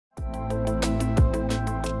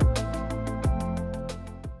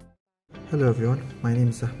Hello everyone, my name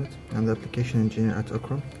is Ahmed. I'm the application engineer at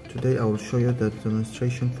Acrome. Today I will show you the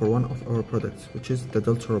demonstration for one of our products, which is the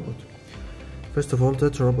Delta robot. First of all,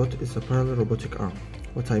 Delta robot is a parallel robotic arm.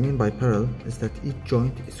 What I mean by parallel is that each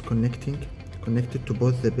joint is connected to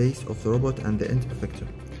both the base of the robot and the end effector.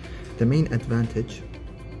 The main advantage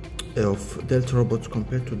of Delta robots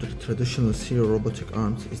compared to the traditional serial robotic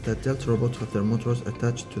arms is that Delta robots have their motors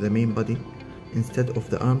attached to the main body instead of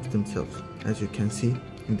the arms themselves, as you can see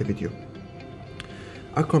in the video.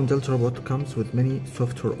 Acrome Delta robot comes with many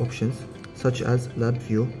software options such as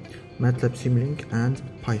LabVIEW, MATLAB Simulink and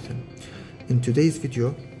Python. In today's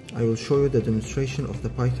video, I will show you the demonstration of the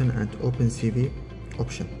Python and OpenCV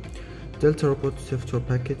option. Delta robot software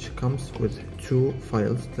package comes with two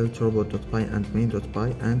files, deltarobot.py and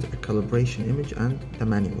main.py, and a calibration image and the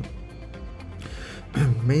manual.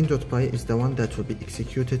 Main.py is the one that will be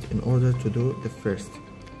executed in order to do the first.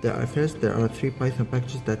 There are three Python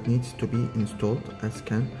packages that need to be installed, as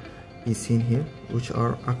can be seen here, which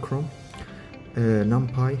are Acrome,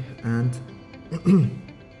 NumPy and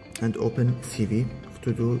and OpenCV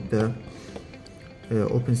to do the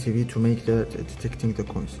OpenCV to make the detecting the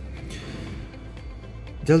coins.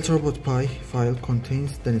 Delta robot py file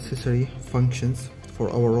contains the necessary functions for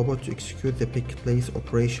our robot to execute the pick place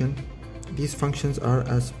operation. These functions are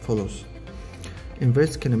as follows.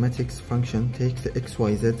 Inverse kinematics function takes the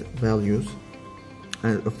XYZ values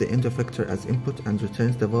of the end effector as input and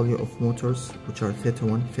returns the value of motors, which are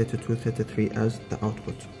theta1, theta2, theta3 as the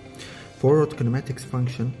output. Forward kinematics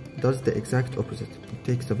function does the exact opposite. It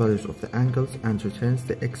takes the values of the angles and returns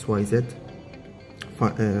the XYZ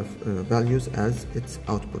values as its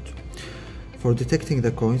output. For detecting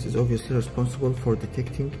the coins is obviously responsible for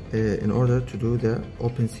detecting in order to do the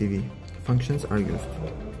OpenCV functions are used.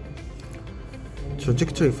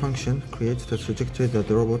 Trajectory function creates the trajectory that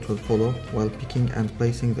the robot will follow while picking and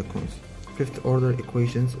placing the coins. Fifth order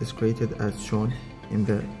equations is created as shown in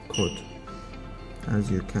the code,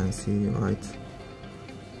 as you can see right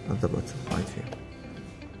at the bottom right here.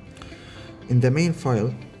 In the main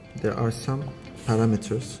file there are some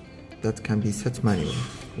parameters that can be set manually,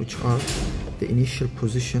 which are the initial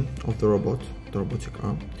position of the robot, the robotic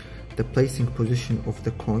arm, the placing position of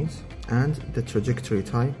the coins, and the trajectory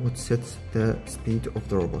time, which sets the speed of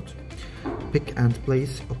the robot. Pick and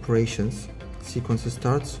place operations sequence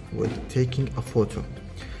starts with taking a photo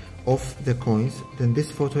of the coins. Then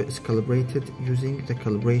this photo is calibrated using the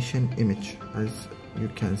calibration image. As you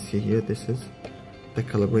can see here, this is the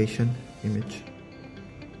calibration image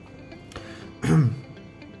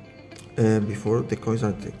before the coins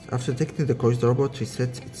are detected. After detecting the coins, the robot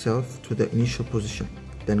resets itself to the initial position,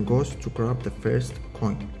 then goes to grab the first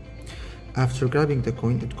coin. After grabbing the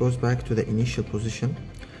coin, it goes back to the initial position.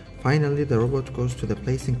 Finally, the robot goes to the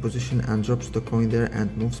placing position and drops the coin there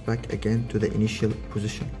and moves back again to the initial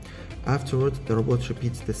position. Afterwards, the robot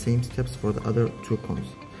repeats the same steps for the other two coins.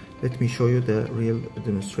 Let me show you the real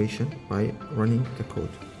demonstration by running the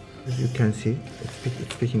code. As you can see,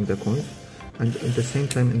 it's picking the coins, and at the same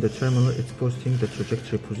time in the terminal it's posting the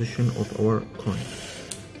trajectory position of our coin.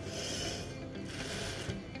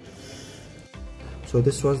 So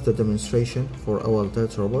this was the demonstration for our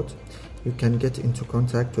Delta robot. You can get into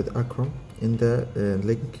contact with Acrome in the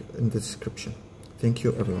link in the description. Thank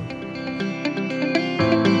you everyone.